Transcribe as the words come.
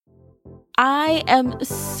I am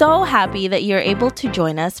so happy that you're able to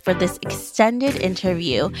join us for this extended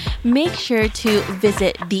interview. Make sure to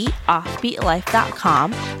visit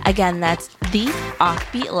theoffbeatlife.com. Again, that's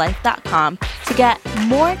theoffbeatlife.com to get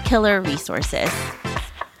more killer resources.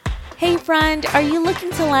 Hey friend, are you looking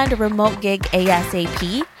to land a remote gig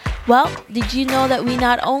ASAP? Well, did you know that we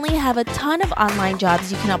not only have a ton of online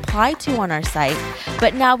jobs you can apply to on our site,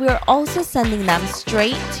 but now we're also sending them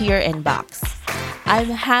straight to your inbox. I'm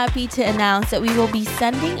happy to announce that we will be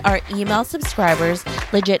sending our email subscribers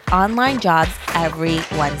legit online jobs every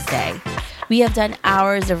Wednesday. We have done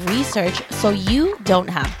hours of research so you don't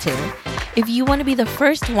have to. If you want to be the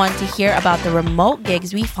first one to hear about the remote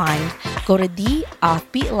gigs we find, go to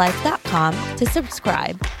theoffbeatlife.com to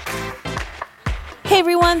subscribe. Hey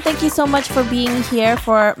everyone, thank you so much for being here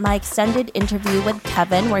for my extended interview with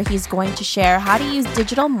Kevin, where he's going to share how to use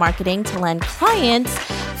digital marketing to land clients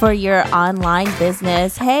for your online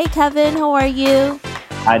business. Hey Kevin, how are you?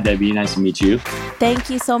 Hi Debbie, nice to meet you. Thank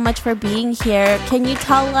you so much for being here. Can you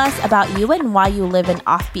tell us about you and why you live an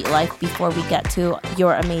offbeat life before we get to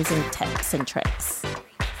your amazing tips and tricks?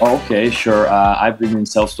 Okay, sure. I've been in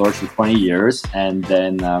self-storage for 20 years, and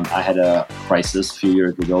then I had a crisis a few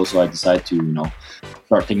years ago, so I decided to,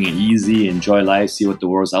 start taking it easy, enjoy life, see what the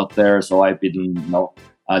world's out there. So I've been,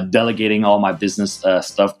 delegating all my business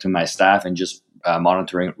stuff to my staff and just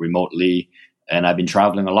monitoring it remotely. And I've been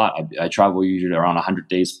traveling a lot. I travel usually around 100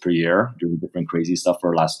 days per year, doing different crazy stuff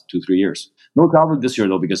for the last 2-3 years. No traveling this year,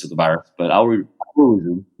 though, because of the virus, but I'll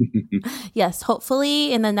resume. Yes,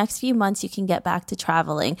 hopefully in the next few months you can get back to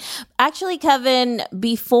traveling. Actually, Kevin,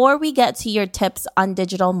 before we get to your tips on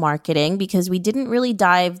digital marketing, because we didn't really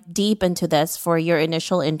dive deep into this for your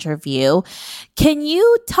initial interview, can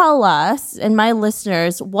you tell us and my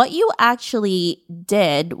listeners what you actually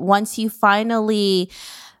did once you finally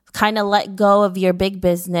kind of let go of your big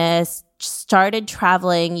business, started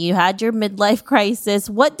traveling, you had your midlife crisis?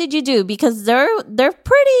 What did you do? Because they're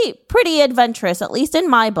pretty adventurous, at least in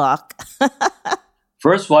my book.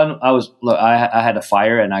 First one, I had a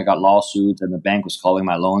fire and I got lawsuits and the bank was calling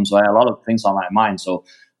my loan. So I had a lot of things on my mind. So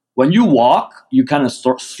when you walk, you kind of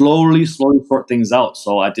slowly sort things out.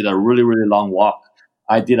 So I did a really, really long walk.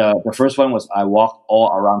 The first one was I walked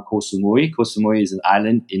all around Koh Samui. Koh Samui is an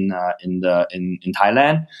island in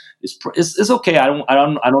Thailand. It's okay. I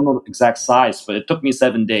don't know the exact size, but it took me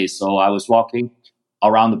 7 days. So I was walking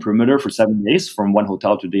around the perimeter for 7 days from one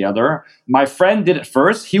hotel to the other. My friend did it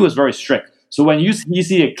first. He was very strict. So when you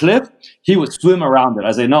see a cliff, he would swim around it.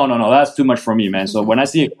 I say, no, that's too much for me, man. So when I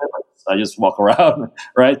see a cliff, I just walk around,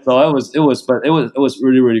 right? So it was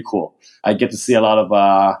really, really cool. I get to see a lot of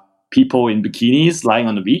people in bikinis lying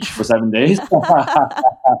on the beach for 7 days. That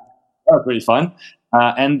was really fun.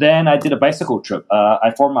 And then I did a bicycle trip.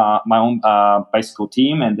 I formed my own bicycle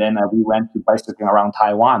team, and then we went to bicycling around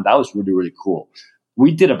Taiwan. That was really, really cool.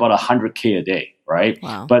 We did about 100K a day, right?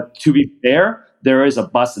 Wow. But to be fair, there is a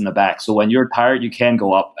bus in the back. So when you're tired, you can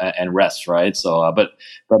go up and rest, right? So, but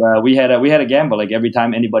we had a gamble. Like every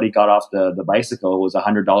time anybody got off the bicycle, it was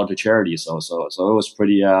 $100 to charity. So it was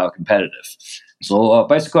pretty competitive. So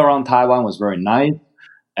bicycle around Taiwan was very nice.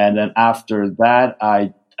 And then after that,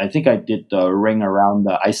 I think I did the ring around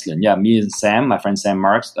Iceland. Yeah, me and Sam, my friend Sam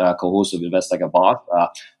Marks, co-host of Invest Like a Boss,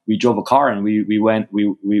 we drove a car and we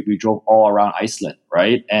drove all around Iceland,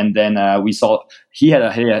 right? And then we saw he had a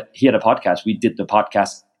podcast. We did the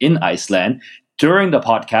podcast in Iceland. During the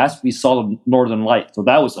podcast, we saw the Northern Light. So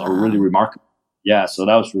that was really remarkable. Yeah, so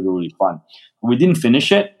that was really, really fun. We didn't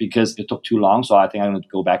finish it because it took too long. So I think I'm going to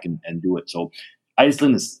go back and do it. So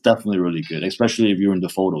Iceland is definitely really good, especially if you're into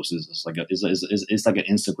photos. It's like an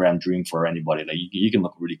Instagram dream for anybody. Like you can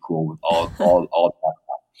look really cool with all that.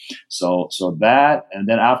 So that, and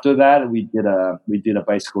then after that, we did a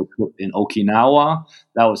bicycle trip in Okinawa.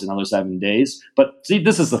 That was another 7 days. But see,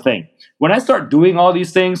 this is the thing. When I start doing all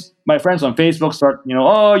these things, my friends on Facebook start,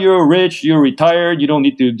 oh, you're rich, you're retired, you don't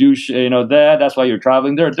need to do that. That's why you're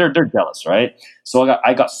traveling. They're jealous, right? So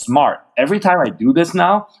I got smart. Every time I do this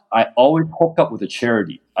now, I always hook up with a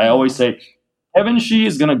charity. I always say, Kevin Shi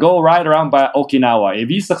is going to go ride around by Okinawa. If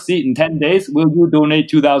he succeed in 10 days, will you donate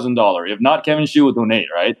 $2,000? If not, Kevin Shi will donate,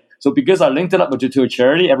 right? So because I linked it up to a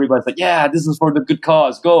charity, everybody's like, yeah, this is for the good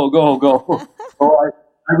cause. Go. So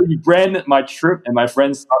I really branded my trip, and my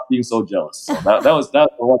friends stopped being so jealous. So that was one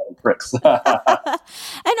of the tricks.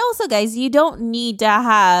 And also, guys, you don't need to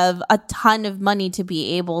have a ton of money to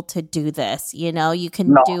be able to do this. You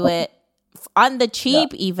can do it on the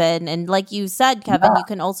cheap even. And like you said, Kevin, you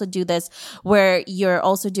can also do this where you're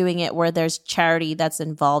also doing it where there's charity that's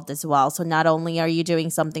involved as well. So not only are you doing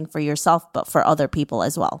something for yourself, but for other people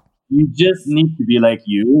as well. You just need to be like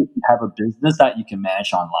you, have a business that you can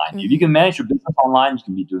manage online. If you can manage your business online, you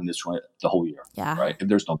can be doing this for the whole year, right? If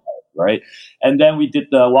there's no problem, right? And then we did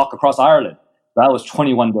the walk across Ireland. That was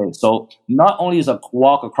 21 days. So not only is a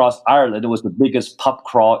walk across Ireland, it was the biggest pub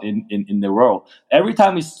crawl in the world. Every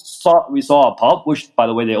time we saw a pub, which by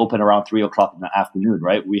the way they open around 3:00 in the afternoon,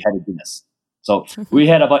 right? We had a Guinness. So we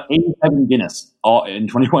had about 87 Guinness all in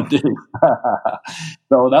 21 days.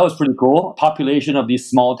 So that was pretty cool. Population of these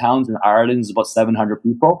small towns in Ireland is about 700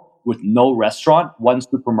 people with no restaurant, one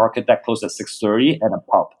supermarket that closed at 6:30 and a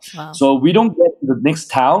pub. Wow. So we don't get to the next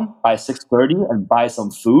town by 6:30 and buy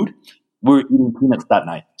some food. We're eating peanuts that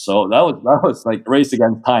night. So that was like race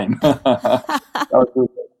against time. I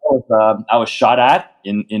was shot at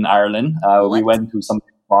in Ireland. We went to some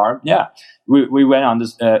farm. Yeah, we went on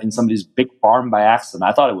this in somebody's big farm by accident.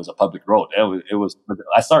 I thought it was a public road. It was.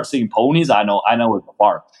 I started seeing ponies. I know it was a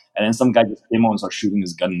farm. And then some guy just came on and started shooting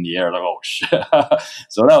his gun in the air. Like, oh shit!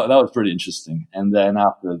 So that was pretty interesting. And then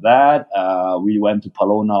after that, we went to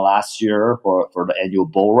Palona last year for the annual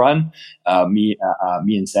bull run. Me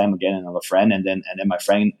and Sam again, another friend, and then my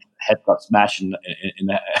friend head got smashed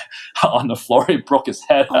on the floor. He broke his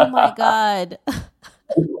head. Oh my god!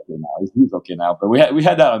 He's okay now. But we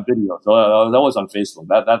had that on video, so that was on Facebook.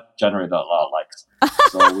 That generated a lot of likes.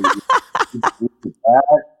 So we did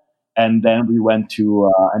that. And then we went to,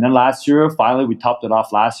 and then last year, finally, we topped it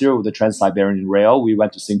off last year with the Trans-Siberian Rail. We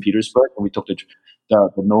went to St. Petersburg and we took the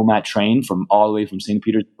Nomad train all the way from St.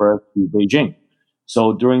 Petersburg to Beijing.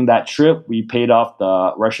 So during that trip, we paid off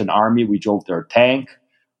the Russian army. We drove their tank.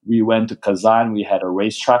 We went to Kazan. We had a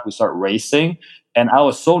racetrack. We started racing. And I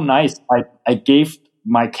was so nice. I gave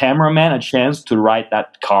my cameraman a chance to ride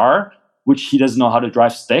that car, which he doesn't know how to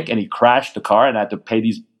drive stick. And he crashed the car and I had to pay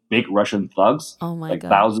these big Russian thugs, oh my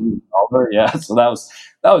God, $1,000. Yeah, so that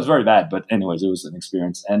was very bad. But anyways, it was an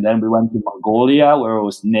experience. And then we went to Mongolia where it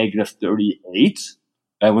was negative 38,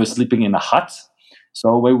 and we were sleeping in a hut.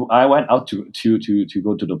 So I went out to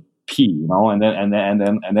go to the pee, and then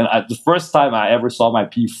the first time I ever saw my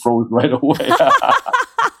pee froze right away.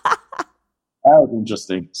 That was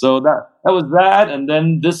interesting. So that was that. And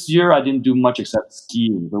then this year I didn't do much except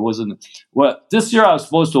skiing. This year I was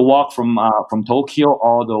supposed to walk from Tokyo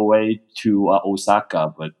all the way to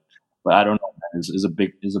Osaka, but I don't know. It's a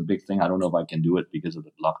big thing. I don't know if I can do it because of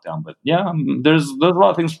the lockdown. But yeah, there's a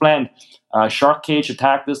lot of things planned. Shark cage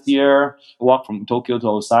attack this year. Walk from Tokyo to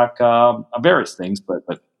Osaka. Various things, but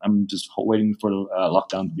I'm just waiting for the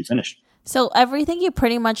lockdown to be finished. So everything you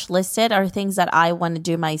pretty much listed are things that I want to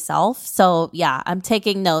do myself. So yeah, I'm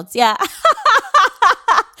taking notes. Yeah.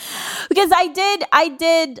 Because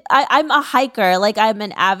I'm a hiker. Like I'm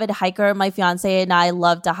an avid hiker. My fiance and I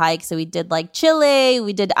love to hike. So we did like Chile,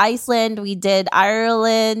 we did Iceland, we did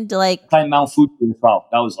Ireland. Like climb Mount Fuji as well.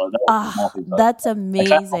 That was that's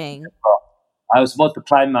amazing. I was supposed to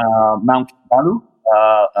climb Mount Balu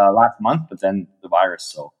last month, but then the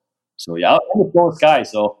virus. So yeah, I'm a slow guy.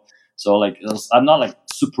 So like I'm not like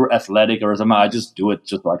super athletic or something. I just do it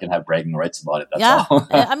just so I can have bragging rights about it. That's all.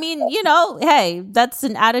 I mean, hey, that's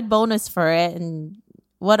an added bonus for it and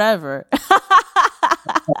whatever.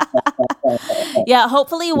 Yeah,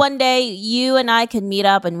 hopefully one day you and I can meet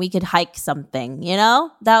up and we could hike something,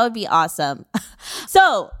 That would be awesome.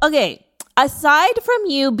 So, okay. Aside from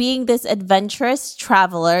you being this adventurous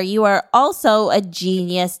traveler, you are also a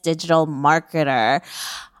genius digital marketer.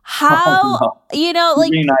 How,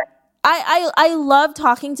 I love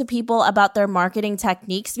talking to people about their marketing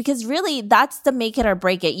techniques because really that's the make it or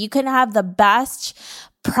break it. You can have the best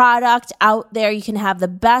product out there. You can have the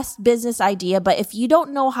best business idea, but if you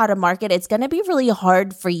don't know how to market, it's going to be really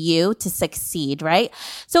hard for you to succeed, right?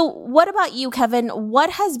 So what about you, Kevin?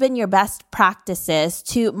 What has been your best practices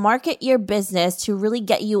to market your business to really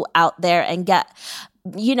get you out there and get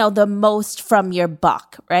the most from your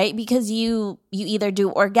buck, right? Because you either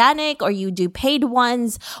do organic or you do paid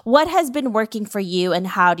ones. What has been working for you and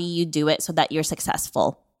how do you do it so that you're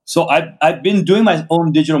successful? So I've been doing my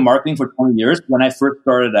own digital marketing for 20 years. When I first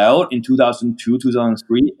started out in 2002,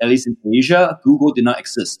 2003, at least in Asia, Google did not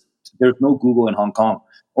exist. There's no Google in Hong Kong,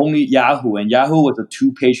 only Yahoo. And Yahoo was a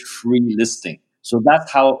 2-page free listing. So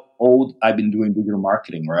that's how old I've been doing digital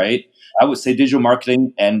marketing, right? I would say digital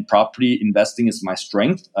marketing and property investing is my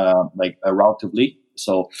strength, relatively.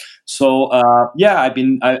 So I've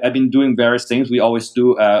been doing various things. We always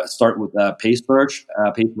do start with paid search,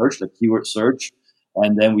 like keyword search,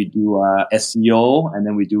 and then we do SEO, and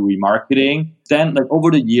then we do remarketing. Then, like over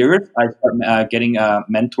the years, I started getting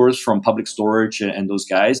mentors from Public Storage and those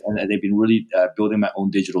guys, and they've been really building my own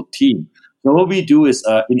digital team. So what we do is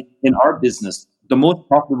in our business, the most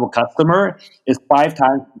profitable customer is 5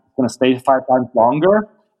 times going to stay 5 times longer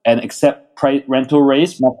and accept rental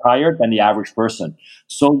rates much higher than the average person.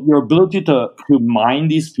 So your ability to mine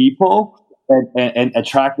these people and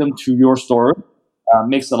attract them to your store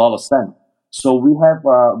makes a lot of sense. So we have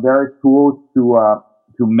various tools to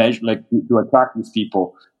measure, like to attract these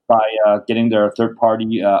people by getting their third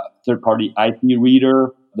party IP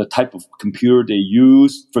reader, the type of computer they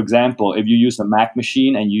use. For example, if you use a Mac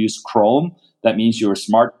machine and you use Chrome, that means you're a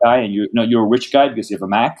smart guy, and you're a rich guy because you have a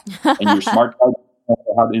Mac, and you're a smart guy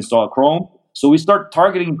how to install Chrome. So we start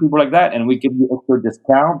targeting people like that, and we give you extra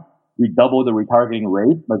discount. We double the retargeting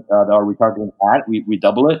rate, like our retargeting ad, we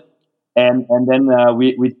double it, and then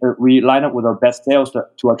we line up with our best sales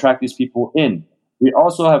to attract these people in. We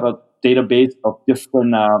also have a database of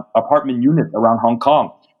different apartment units around Hong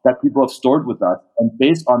Kong that people have stored with us, and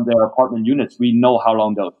based on their apartment units, we know how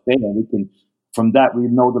long they'll stay, and we can, from that, we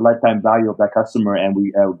know the lifetime value of that customer, and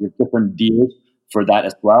we give different deals for that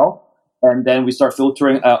as well. And then we start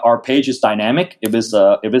filtering. Our page is dynamic. If it's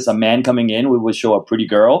a man coming in, we will show a pretty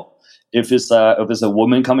girl. If it's a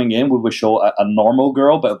woman coming in, we will show a normal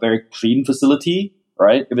girl, but a very clean facility,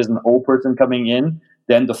 right? If it's an old person coming in,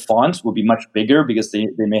 then the fonts will be much bigger because they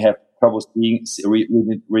may have trouble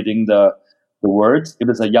reading the words. If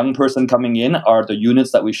it's a young person coming in, the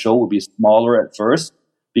units that we show will be smaller at first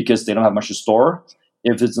because they don't have much to store.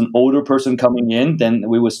 If it's an older person coming in, then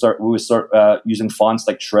we would start using fonts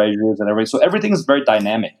like Treasures and everything. So everything is very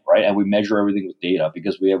dynamic, right? And we measure everything with data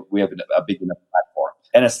because we have a big enough platform.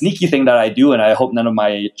 And a sneaky thing that I do, and I hope none of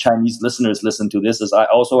my Chinese listeners listen to this, is I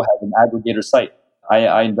also have an aggregator site.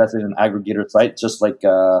 I invested in an aggregator site, just like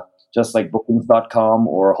Bookings.com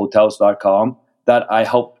or Hotels.com, that I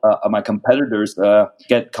help my competitors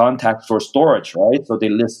get contacts for storage, right? So they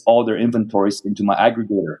list all their inventories into my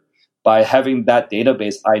aggregator. By having that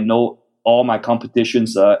database, I know all my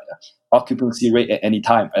competition's occupancy rate at any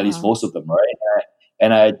time, at least most of them, right?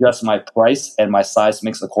 And I adjust my price and my size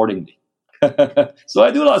mix accordingly. So I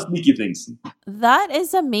do a lot of sneaky things. That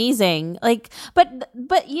is amazing. But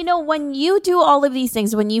when you do all of these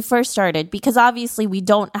things, when you first started, because obviously we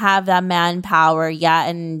don't have that manpower yet,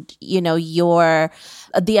 and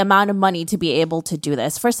the amount of money to be able to do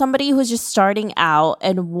this. For somebody who's just starting out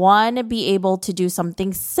and want to be able to do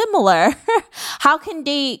something similar, how can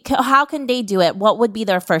they do it? What would be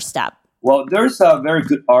their first step? Well, there's a very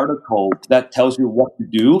good article that tells you what to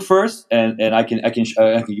do first, and I can give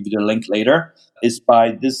you the link later. It's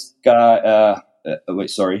by this guy.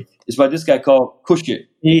 It's by this guy called Kaushik,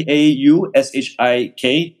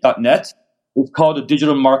 KAUSHIK.net. It's called the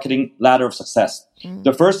Digital Marketing Ladder of Success.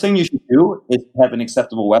 The first thing you should do is have an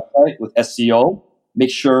acceptable website with SEO.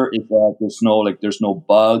 Make sure there's no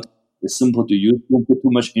bugs. It's simple to use. Don't put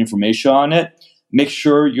too much information on it. Make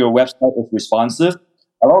sure your website is responsive.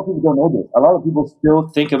 A lot of people don't know this. A lot of people still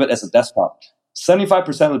think of it as a desktop.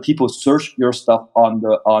 75% of the people search your stuff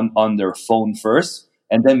on their phone first,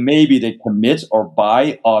 and then maybe they commit or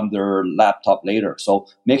buy on their laptop later. So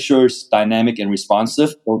make sure it's dynamic and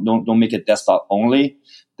responsive. Don't make it desktop only.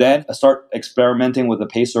 Then start experimenting with a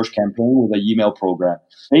paid search campaign with an email program.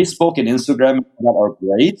 Facebook and Instagram are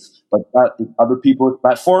great, but that is other people's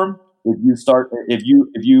platform. If you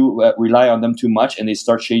rely on them too much and they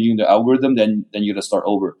start changing the algorithm, then you gotta start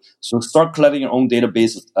over. So start collecting your own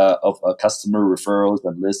database of customer referrals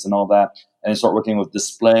and lists and all that, and start working with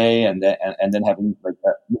display and then having make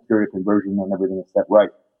sure your conversion and everything is set right.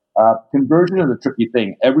 Conversion is a tricky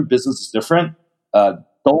thing. Every business is different.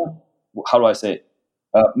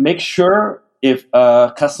 Make sure if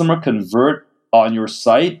a customer convert on your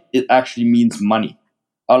site, it actually means money.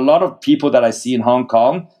 A lot of people that I see in Hong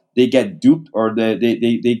Kong, they get duped, or they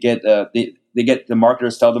get the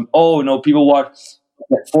marketers tell them, oh no, people watch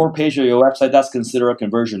 4 pages of your website, that's considered a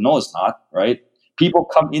conversion. No, it's not, right? People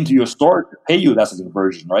come into your store to pay you, that's a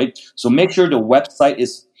conversion, right? So make sure the website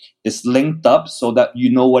is linked up so that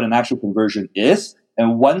you know what an actual conversion is.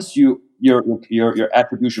 And once your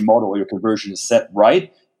attribution model or your conversion is set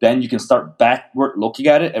right, then you can start backward looking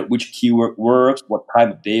at which keyword works, what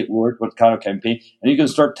time of day it works, what kind of campaign, and you can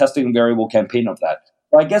start testing a variable campaign of that.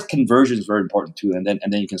 So I guess conversion is very important too, and then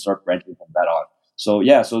you can start branching from that on. So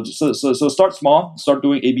yeah, so start small, start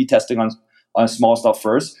doing A/B testing on small stuff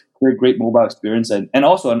first. Create great mobile experience, and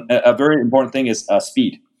also a very important thing is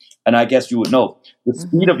speed. And I guess you would know the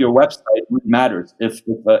speed of your website really matters. If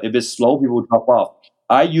it's slow, people will drop off.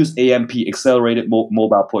 I use AMP, accelerated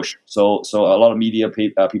mobile push. So a lot of media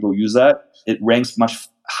people use that. It ranks much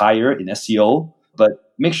higher in SEO,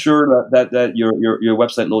 but make sure that your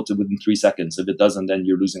website loads it within 3 seconds. If it doesn't, then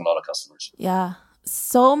you're losing a lot of customers. Yeah.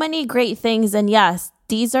 So many great things. And yes,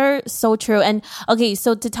 These are so true. And okay,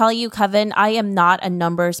 so to tell you, Kevin, I am not a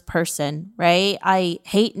numbers person, right? I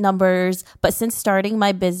hate numbers, but since starting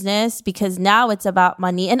my business, because now it's about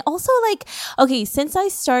money. And also like, okay, since I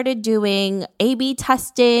started doing A/B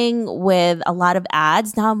testing with a lot of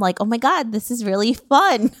ads, now I'm like, oh my God, this is really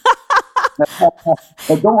fun.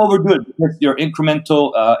 But don't overdo it because your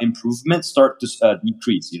incremental improvements start to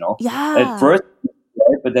decrease. At Yeah. first,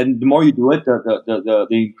 right? But then the more you do it,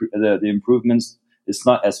 the improvements it's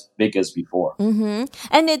not as big as before.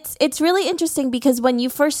 And it's really interesting because when you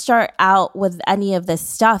first start out with any of this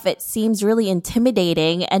stuff, it seems really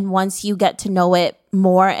intimidating. And once you get to know it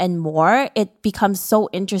more and more, it becomes so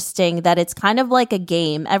interesting that it's kind of like a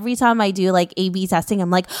game. Every time I do like A/B testing,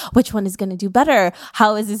 I'm like, which one is going to do better?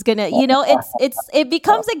 How is this going to, it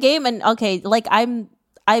becomes a game. And okay, like I'm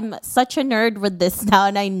such a nerd with this now,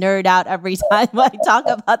 and I nerd out every time I talk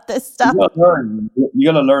about this stuff. You gotta learn.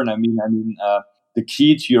 You gotta learn. The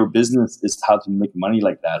key to your business is how to make money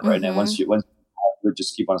like that, right? And once you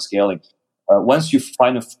just keep on scaling. Once you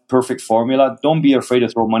find a perfect formula, don't be afraid to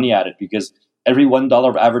throw money at it because every $1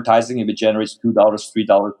 of advertising, if it generates $2,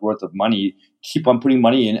 $3 worth of money, keep on putting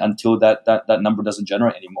money in until that number doesn't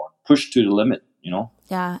generate anymore. Push to the limit,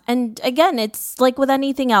 Yeah. And again, it's like with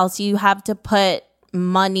anything else, you have to put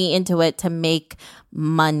money into it to make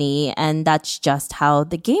money, and that's just how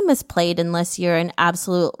the game is played unless you're an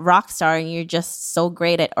absolute rock star and you're just so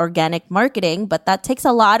great at organic marketing, but that takes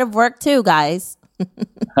a lot of work too, guys.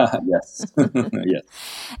 Yes. Yes.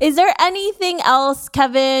 Is there anything else,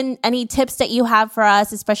 Kevin, any tips that you have for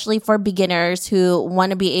us, especially for beginners who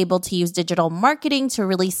want to be able to use digital marketing to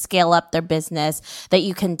really scale up their business that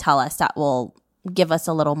you can tell us that will give us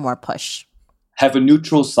a little more push? Have a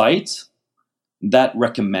neutral site that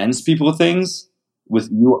recommends people things with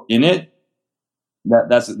you in it.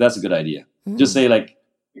 That's a good idea. Just say like,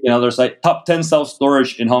 there's like top 10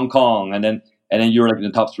 self-storage in Hong Kong, and then you're like in the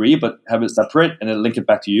top 3, but have it separate and then link it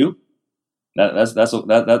back to you. That's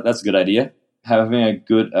a good idea. Having a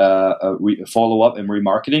good follow-up and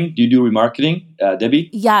remarketing. Do you do remarketing, Debbie?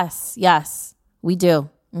 Yes, we do.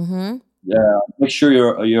 Yeah, make sure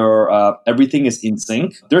your everything is in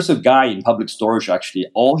sync. There's a guy in Public Storage actually.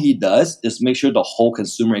 All he does is make sure the whole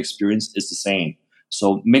consumer experience is the same.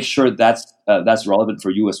 So make sure that's relevant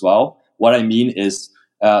for you as well. What I mean is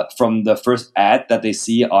from the first ad that they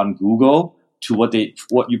see on Google to what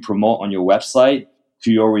you promote on your website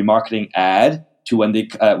to your remarketing ad to when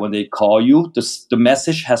they call you, the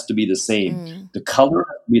message has to be the same. The color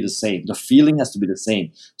has to be the same. The feeling has to be the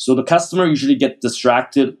same. So the customer usually get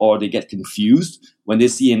distracted or they get confused when they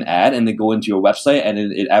see an ad and they go into your website and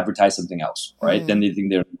it advertises something else, right? Then they think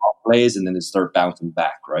they're in the wrong place and then they start bouncing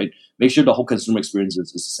back, right? Make sure the whole consumer experience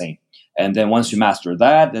is the same. And then once you master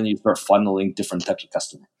that, then you start funneling different types of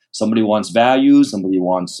customer. Somebody wants value, somebody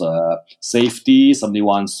wants safety, somebody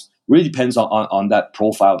wants. Really depends on that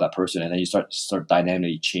profile of that person, and then you start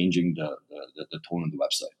dynamically changing the tone of the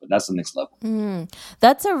website. But that's the next level.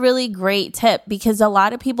 That's a really great tip because a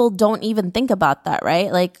lot of people don't even think about that, right?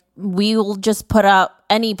 Like we will just put up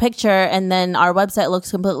any picture and then our website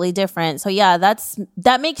looks completely different. So yeah,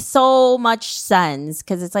 that makes so much sense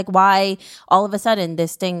because it's like, why all of a sudden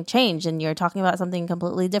this thing changed and you're talking about something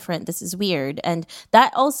completely different? This is weird, and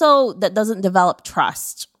that doesn't develop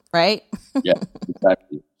trust, right? Yeah,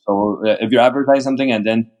 exactly. So if you're advertising something and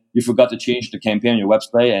then you forgot to change the campaign on your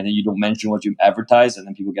website and then you don't mention what you advertise and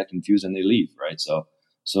then people get confused and they leave, right?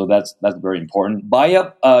 So that's very important. Buy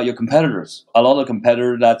up your competitors. A lot of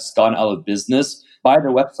competitors that's gone out of business, buy their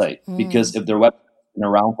website because if their website has been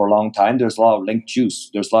around for a long time, there's a lot of link juice.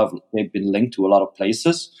 They've been linked to a lot of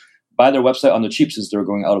places. Buy their website on the cheap since they're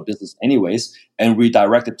going out of business anyways and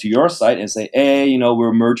redirect it to your site and say, hey,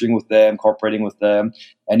 we're merging with them, cooperating with them.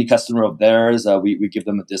 Any customer of theirs, we give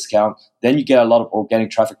them a discount. Then you get a lot of organic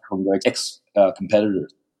traffic from their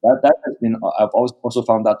ex-competitors. That has been, I've also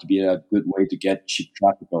found that to be a good way to get cheap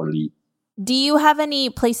traffic or lead. Do you have any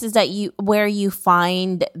places where you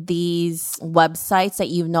find these websites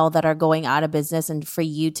that that are going out of business and for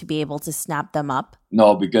you to be able to snap them up?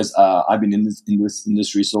 No, because I've been in this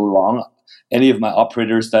industry so long. Any of my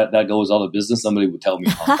operators that goes out of business, somebody would tell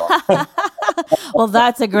me. Well,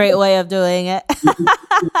 that's a great way of doing it.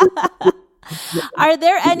 Are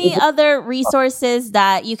there any other resources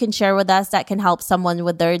that you can share with us that can help someone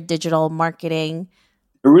with their digital marketing?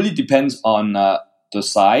 It really depends on the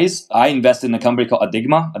size. I invest in a company called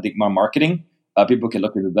Adigma Marketing. People can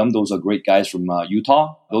look into them. Those are great guys from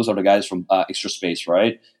Utah. Those are the guys from Extra Space,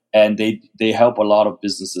 right? And they help a lot of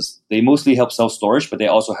businesses. They mostly help self-storage, but they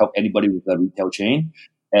also help anybody with a retail chain.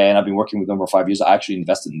 and I've been working with them for 5 years. I actually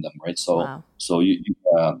invested in them, right? So, Wow.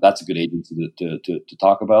 that's a good agency to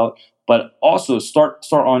talk about. But also start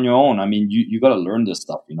on your own. I mean, you got to learn this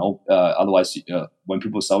stuff, Otherwise, when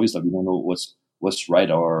people sell you stuff, you don't know what's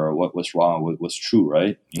right or what's wrong, what's true,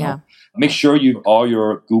 right? Make sure all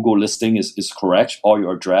your Google listing is correct, all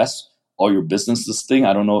your address, all your business listing.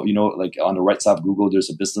 I don't know, like on the right side of Google, there's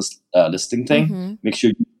a business listing thing. Mm-hmm. Make sure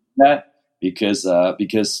you do that. Because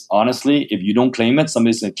honestly, if you don't claim it,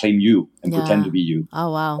 somebody's going to claim you and pretend to be you.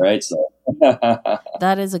 Oh, wow. Right? So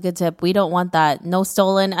that is a good tip. We don't want that. No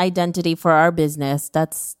stolen identity for our business.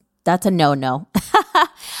 That's a no-no.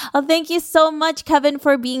 Well, thank you so much, Kevin,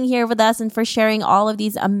 for being here with us and for sharing all of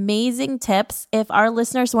these amazing tips. If our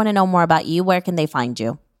listeners want to know more about you, where can they find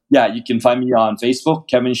you? Yeah, you can find me on Facebook,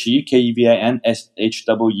 Kevin Shih,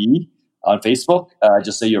 KevinShwe. On Facebook,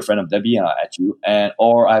 just say you're a friend of Debbie and I'll add you.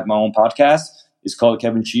 Or I have my own podcast. It's called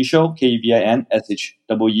Kevin Shih Show,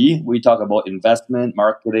 KevinShwe. We talk about investment,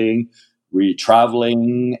 marketing,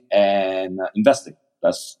 traveling, and investing.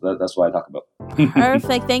 That's what I talk about.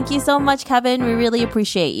 Perfect. Thank you so much, Kevin. We really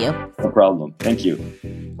appreciate you. No problem. Thank you.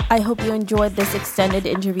 I hope you enjoyed this extended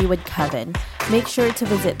interview with Kevin. Make sure to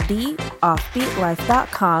visit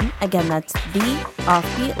theoffbeatlife.com. Again, that's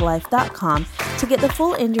theoffbeatlife.com to get the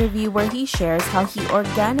full interview where he shares how he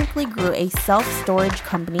organically grew a self-storage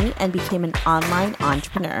company and became an online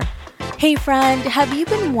entrepreneur. Hey friend, have you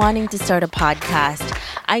been wanting to start a podcast?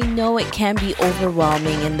 I know it can be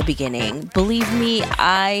overwhelming in the beginning. Believe me,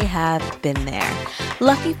 I have been there.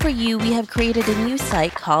 Lucky for you, we have created a new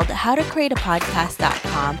site called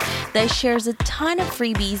howtocreateapodcast.com that shares a ton of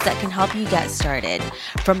freebies that can help you get started.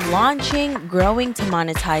 From launching, growing to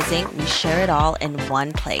monetizing, we share it all in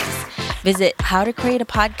one place. Visit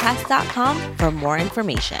howtocreateapodcast.com for more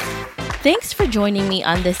information. Thanks for joining me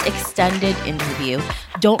on this extended interview.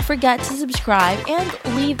 Don't forget to subscribe and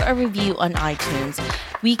leave a review on iTunes.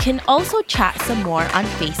 We can also chat some more on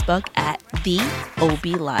Facebook at The OB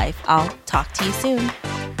Life. I'll talk to you soon.